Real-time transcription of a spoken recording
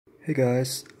Hey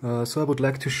guys, so I would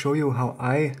like to show you how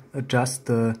I adjust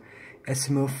the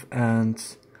azimuth and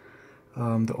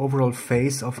the overall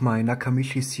phase of my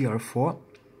Nakamichi CR-4.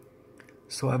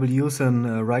 So I will use an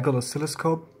Rigol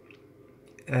Oscilloscope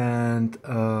and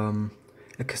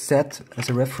a cassette as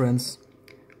a reference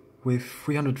with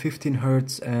 315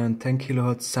 Hz and 10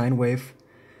 kHz sine wave,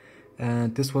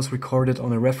 and this was recorded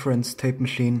on a reference tape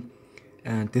machine,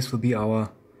 and this will be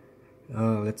our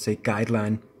let's say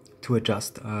guideline to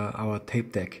adjust our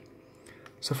tape deck.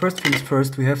 So first things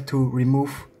first, we have to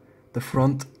remove the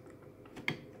front.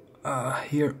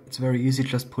 Here it's very easy,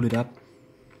 just pull it up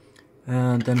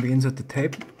and then we insert the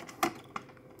tape.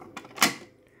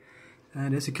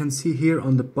 And as you can see here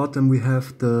on the bottom we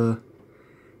have the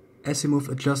azimuth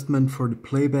adjustment for the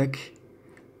playback,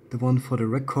 the one for the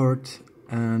record,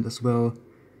 and as well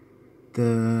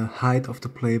the height of the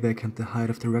playback and the height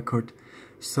of the record.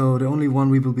 So the only one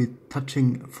we will be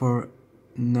touching for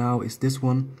now is this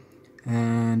one,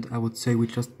 and I would say we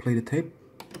just play the tape.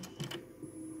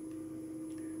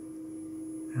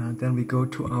 And then we go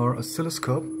to our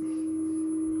oscilloscope.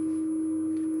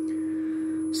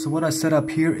 So what I set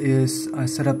up here is I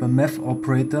set up a MEF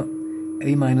operator,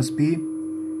 A minus B.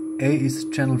 A is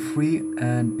channel 3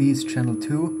 and B is channel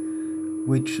 2,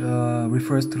 which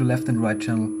refers to the left and right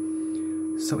channel.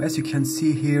 So as you can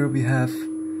see here we have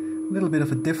a little bit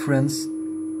of a difference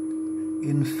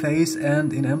in phase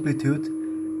and in amplitude,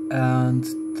 and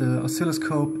the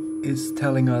oscilloscope is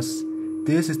telling us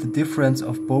this is the difference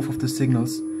of both of the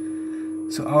signals.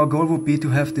 So our goal would be to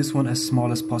have this one as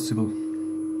small as possible.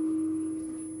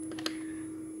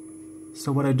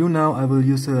 So what I do now, I will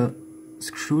use a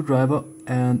screwdriver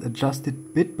and adjust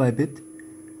it bit by bit,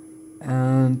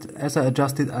 and as I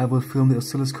adjust it I will film the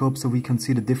oscilloscope so we can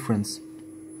see the difference.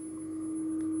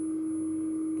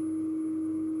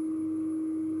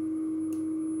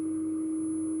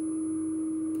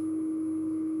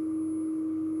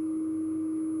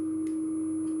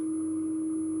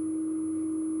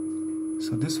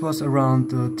 So this was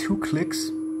around 2 clicks,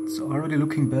 it's already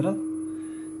looking better.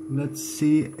 Let's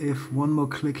see if one more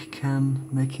click can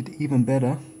make it even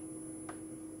better.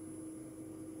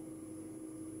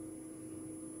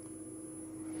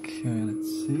 Okay, let's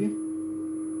see.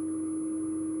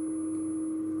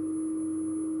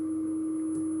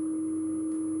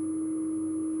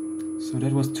 So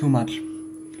that was too much.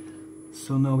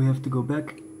 So now we have to go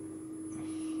back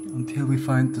until we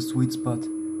find the sweet spot.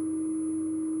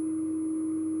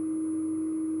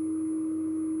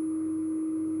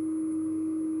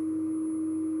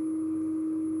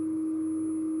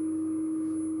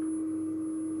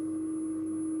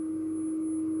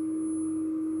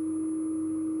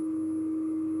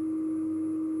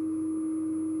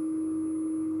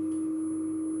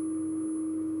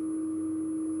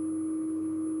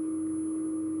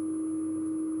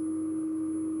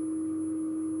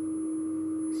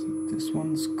 This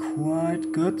one's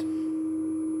quite good.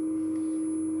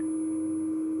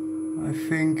 I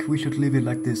think we should leave it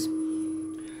like this.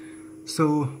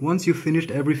 So once you've finished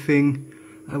everything,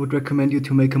 I would recommend you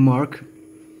to make a mark,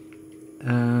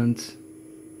 and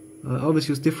I always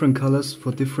use different colors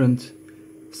for different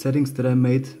settings that I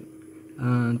made,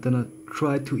 and then I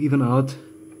try to even out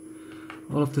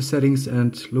all of the settings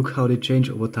and look how they change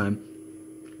over time.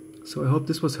 So I hope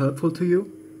this was helpful to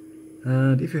you.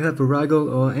 And if you have a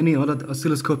Rigol or any other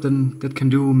oscilloscope that can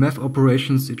do MEF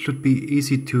operations, it should be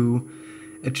easy to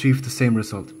achieve the same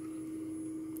result.